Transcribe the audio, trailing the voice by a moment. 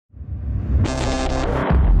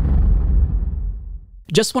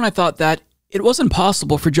Just when I thought that it wasn't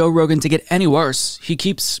possible for Joe Rogan to get any worse, he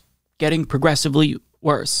keeps getting progressively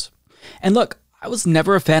worse. And look, I was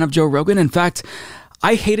never a fan of Joe Rogan. In fact,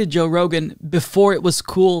 I hated Joe Rogan before it was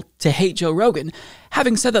cool to hate Joe Rogan.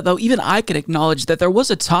 Having said that, though, even I can acknowledge that there was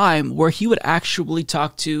a time where he would actually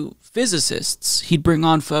talk to physicists. He'd bring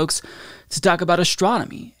on folks to talk about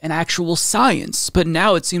astronomy and actual science. But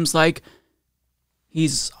now it seems like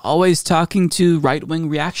he's always talking to right-wing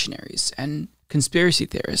reactionaries and conspiracy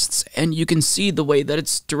theorists. And you can see the way that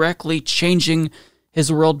it's directly changing his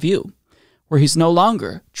worldview, where he's no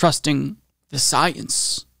longer trusting the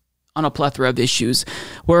science on a plethora of issues,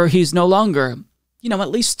 where he's no longer, at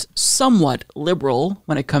least somewhat liberal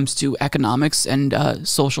when it comes to economics and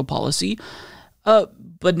social policy.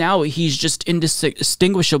 But now he's just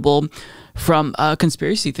indistinguishable from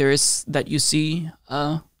conspiracy theorists that you see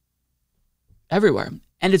everywhere.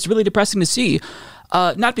 And it's really depressing to see,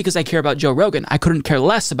 not because I care about Joe Rogan. I couldn't care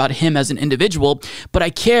less about him as an individual, but I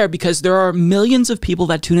care because there are millions of people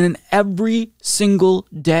that tune in every single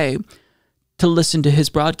day to listen to his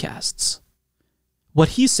broadcasts. What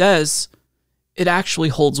he says, it actually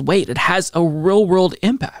holds weight. It has a real-world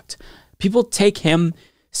impact. People take him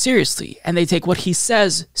seriously, and they take what he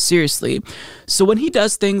says seriously. So when he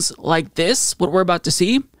does things like this, what we're about to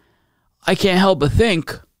see, I can't help but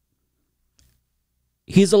think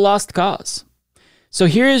he's a lost cause. So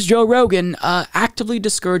here is Joe Rogan actively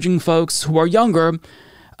discouraging folks who are younger,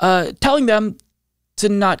 telling them to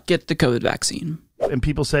not get the COVID vaccine. And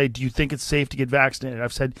people say, do you think it's safe to get vaccinated?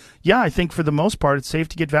 I've said, yeah, I think for the most part it's safe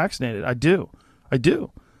to get vaccinated. I do.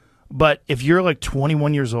 But if you're like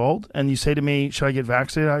 21 years old and you say to me, should I get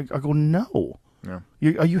vaccinated? I go, no. Yeah.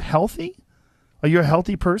 Are you healthy? Are you a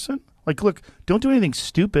healthy person? Like, look, don't do anything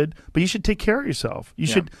stupid, but you should take care of yourself. You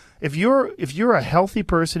should, if you're a healthy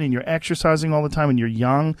person and you're exercising all the time and you're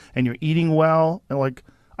young and you're eating well, and like,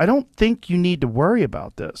 I don't think you need to worry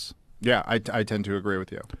about this. Yeah, I tend to agree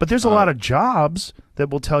with you. But there's a lot of jobs that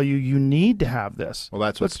will tell you you need to have this. Well,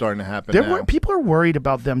 that's what's starting to happen now. People are worried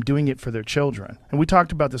about them doing it for their children. And we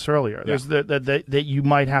talked about this earlier. There's that you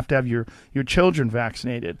might have to have your children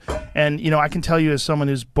vaccinated. And, I can tell you as someone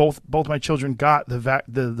who's both my children got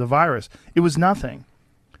the virus, it was nothing.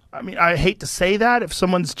 I mean, I hate to say that. If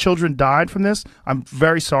someone's children died from this, I'm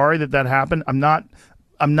very sorry that happened. I'm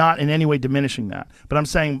not in any way diminishing that, but I'm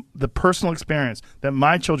saying the personal experience that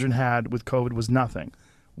my children had with COVID was nothing.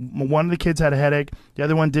 One of the kids had a headache. The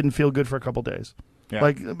other one didn't feel good for a couple days. Yeah.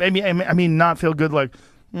 Like maybe, I mean, not feel good. Like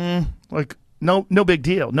no big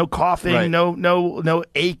deal. No coughing. Right. No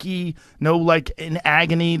achy. No like in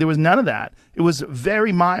agony. There was none of that. It was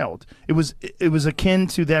very mild. It was akin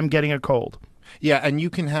to them getting a cold. Yeah, and you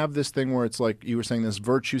can have this thing where it's like you were saying, this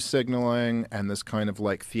virtue signaling and this kind of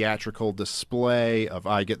like theatrical display of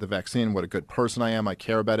I get the vaccine, what a good person I am, I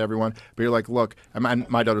care about everyone. But you're like, look,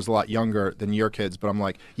 my daughter's a lot younger than your kids, but I'm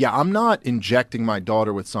like, yeah, I'm not injecting my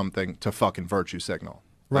daughter with something to fucking virtue signal.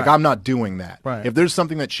 Like, I'm not doing that. Right. If there's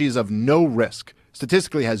something that she's of no risk,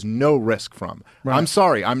 statistically has no risk from, I'm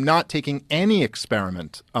sorry, I'm not taking any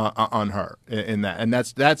experiment on her in that. And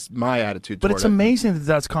that's my attitude toward it. But it's amazing that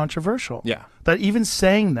that's controversial. Yeah. That even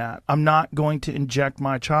saying that, I'm not going to inject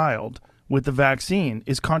my child with the vaccine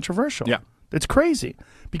is controversial. Yeah. It's crazy.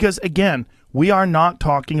 Because, again, we are not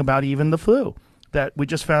talking about even the flu that we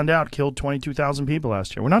just found out killed 22,000 people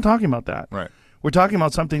last year. We're not talking about that. Right. We're talking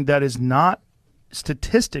about something that is not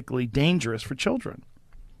statistically dangerous for children.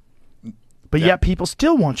 But yet people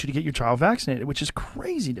still want you to get your child vaccinated, which is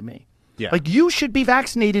crazy to me. Yeah. Like, you should be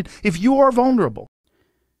vaccinated if you are vulnerable.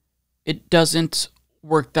 It doesn't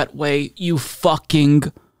work that way, you fucking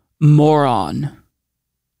moron.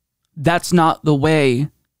 That's not the way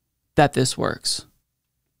that this works.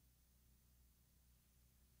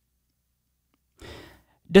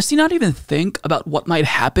 Does he not even think about what might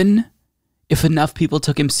happen if enough people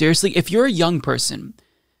took him seriously? If you're a young person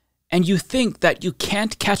and you think that you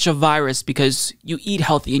can't catch a virus because you eat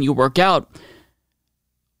healthy and you work out,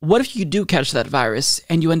 what if you do catch that virus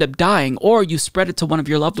and you end up dying, or you spread it to one of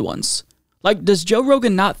your loved ones? Like, does Joe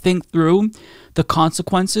Rogan not think through the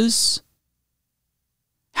consequences?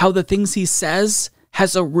 How the things he says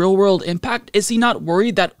has a real-world impact? Is he not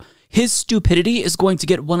worried that his stupidity is going to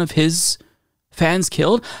get one of his fans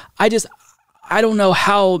killed? I don't know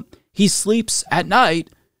how he sleeps at night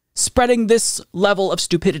spreading this level of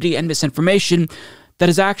stupidity and misinformation that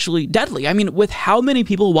is actually deadly. I mean, with how many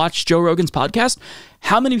people watch Joe Rogan's podcast,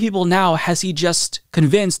 how many people now has he just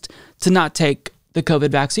convinced to not take the COVID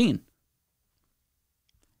vaccine?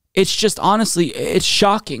 It's just, honestly, it's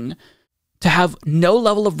shocking to have no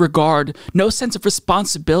level of regard, no sense of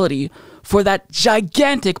responsibility for that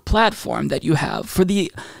gigantic platform that you have, for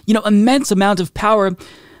the, immense amount of power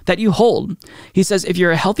that you hold. He says, if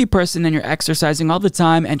you're a healthy person and you're exercising all the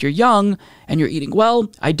time and you're young and you're eating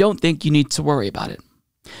well, I don't think you need to worry about it.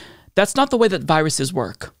 That's not the way that viruses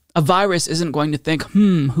work. A virus isn't going to think,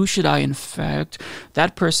 who should I infect?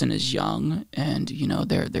 That person is young and,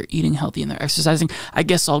 they're eating healthy and they're exercising. I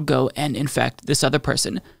guess I'll go and infect this other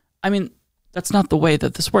person. I mean, that's not the way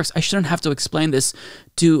that this works. I shouldn't have to explain this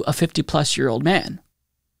to a 50-plus-year-old man.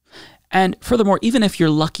 And furthermore, even if you're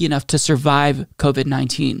lucky enough to survive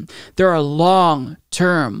COVID-19, there are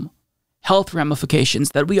long-term health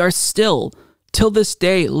ramifications that we are still, till this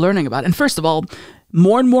day, learning about. And first of all,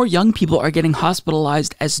 more and more young people are getting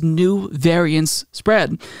hospitalized as new variants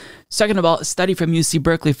spread. Second of all, a study from UC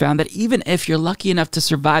Berkeley found that even if you're lucky enough to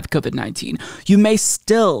survive COVID-19, you may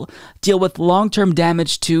still deal with long-term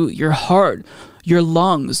damage to your heart, your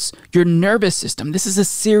lungs, your nervous system. This is a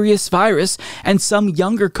serious virus, and some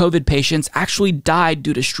younger COVID patients actually died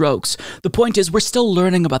due to strokes. The point is, we're still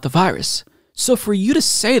learning about the virus. So for you to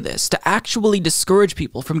say this, to actually discourage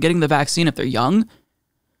people from getting the vaccine if they're young,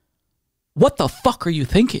 what the fuck are you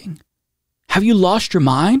thinking? Have you lost your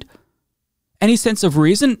mind? Any sense of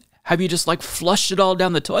reason? Have you just flushed it all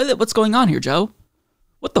down the toilet? What's going on here, Joe?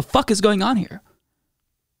 What the fuck is going on here?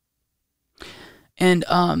 And,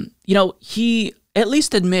 he at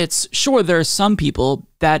least admits, sure, there are some people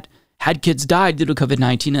that had kids die due to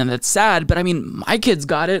COVID-19, and that's sad, but I mean, my kids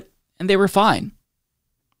got it, and they were fine.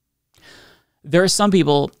 There are some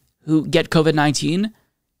people who get COVID-19,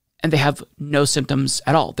 and they have no symptoms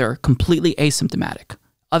at all. They're completely asymptomatic.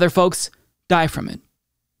 Other folks die from it.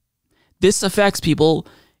 This affects people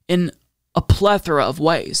in a plethora of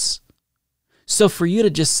ways. So for you to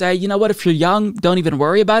just say, you know what, if you're young, don't even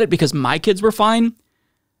worry about it because my kids were fine,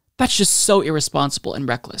 that's just so irresponsible and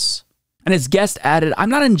reckless. And his guest added,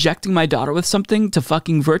 I'm not injecting my daughter with something to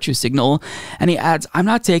fucking virtue signal. And he adds, I'm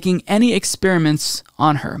not taking any experiments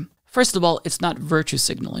on her. First of all, it's not virtue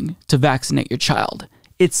signaling to vaccinate your child.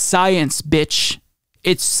 It's science, bitch.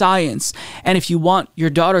 It's science. And if you want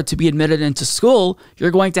your daughter to be admitted into school,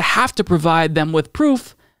 you're going to have to provide them with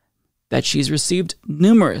proof that she's received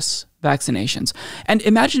numerous vaccinations. And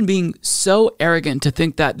imagine being so arrogant to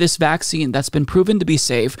think that this vaccine that's been proven to be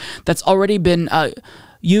safe, that's already been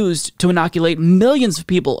used to inoculate millions of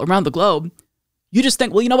people around the globe, you just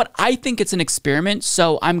think, well, you know what? I think it's an experiment,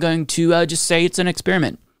 so I'm going to just say it's an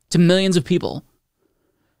experiment to millions of people.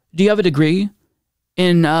 Do you have a degree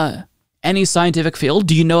in any scientific field?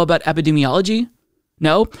 Do you know about epidemiology?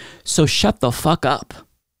 No? So shut the fuck up.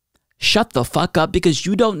 Shut the fuck up because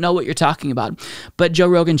you don't know what you're talking about. But Joe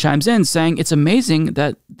Rogan chimes in saying it's amazing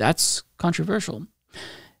that that's controversial.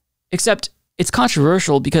 Except it's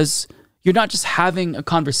controversial because you're not just having a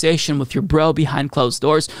conversation with your bro behind closed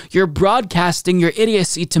doors. You're broadcasting your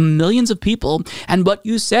idiocy to millions of people, and what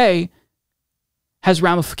you say has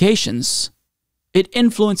ramifications. It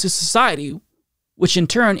influences society, which in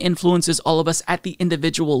turn influences all of us at the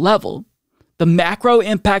individual level. The macro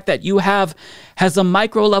impact that you have has a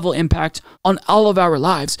micro level impact on all of our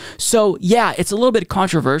lives. So yeah, it's a little bit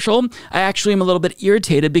controversial. I actually am a little bit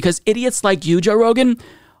irritated because idiots like you, Joe Rogan,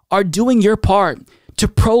 are doing your part to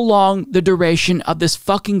prolong the duration of this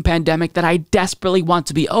fucking pandemic that I desperately want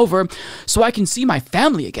to be over so I can see my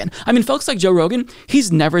family again. I mean, folks like Joe Rogan,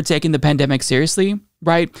 he's never taken the pandemic seriously,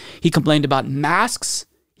 right? He complained about masks,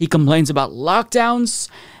 he complains about lockdowns,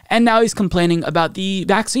 and now he's complaining about the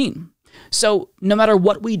vaccine. So no matter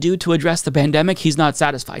what we do to address the pandemic, he's not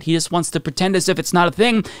satisfied. He just wants to pretend as if it's not a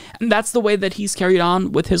thing. And that's the way that he's carried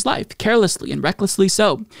on with his life, carelessly and recklessly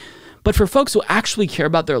so. But for folks who actually care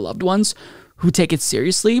about their loved ones, who take it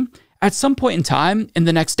seriously, at some point in time in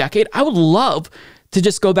the next decade, I would love to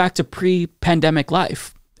just go back to pre-pandemic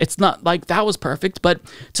life. It's not like that was perfect, but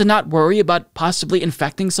to not worry about possibly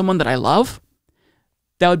infecting someone that I love,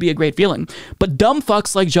 that would be a great feeling. But dumb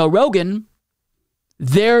fucks like Joe Rogan,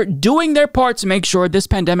 they're doing their part to make sure this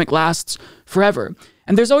pandemic lasts forever.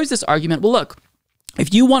 And there's always this argument, well, look,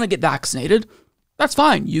 if you want to get vaccinated, that's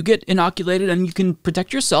fine. You get inoculated and you can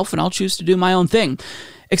protect yourself, and I'll choose to do my own thing.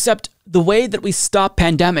 Except the way that we stop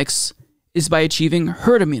pandemics is by achieving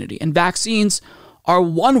herd immunity. And vaccines are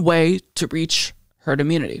one way to reach herd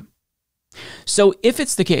immunity. So if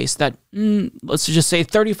it's the case that, let's just say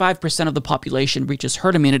 35% of the population reaches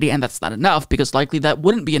herd immunity, and that's not enough because likely that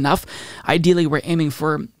wouldn't be enough. Ideally, we're aiming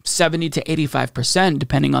for 70 to 85%,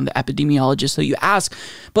 depending on the epidemiologist that you ask.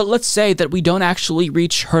 But let's say that we don't actually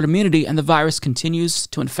reach herd immunity and the virus continues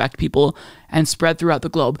to infect people and spread throughout the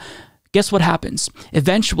globe. guess what happens?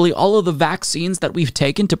 Eventually, all of the vaccines that we've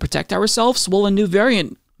taken to protect ourselves, well, a new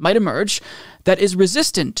variant might emerge that is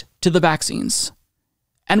resistant to the vaccines.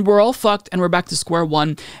 And we're all fucked, and we're back to square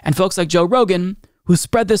one. And folks like Joe Rogan, who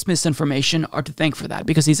spread this misinformation, are to thank for that,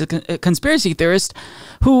 because he's a conspiracy theorist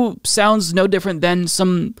who sounds no different than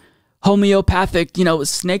some homeopathic,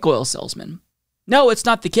 snake oil salesman. No, it's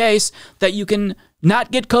not the case that you can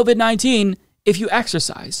not get COVID-19 if you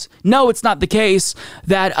exercise. No, it's not the case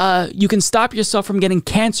that you can stop yourself from getting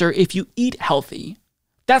cancer if you eat healthy.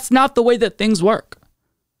 That's not the way that things work.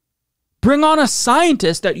 Bring on a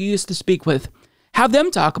scientist that you used to speak with. Have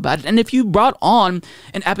them talk about it. And if you brought on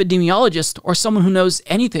an epidemiologist or someone who knows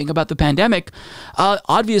anything about the pandemic,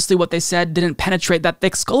 obviously what they said didn't penetrate that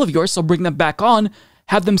thick skull of yours, so bring them back on,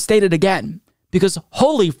 have them state it again. Because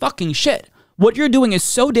holy fucking shit, what you're doing is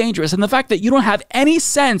so dangerous. And the fact that you don't have any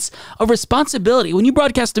sense of responsibility when you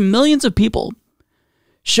broadcast to millions of people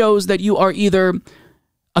shows that you are either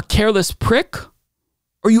a careless prick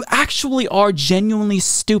or you actually are genuinely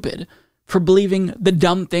stupid for believing the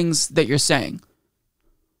dumb things that you're saying.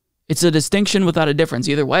 It's a distinction without a difference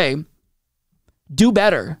either way. Do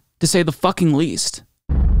better, to say the fucking least.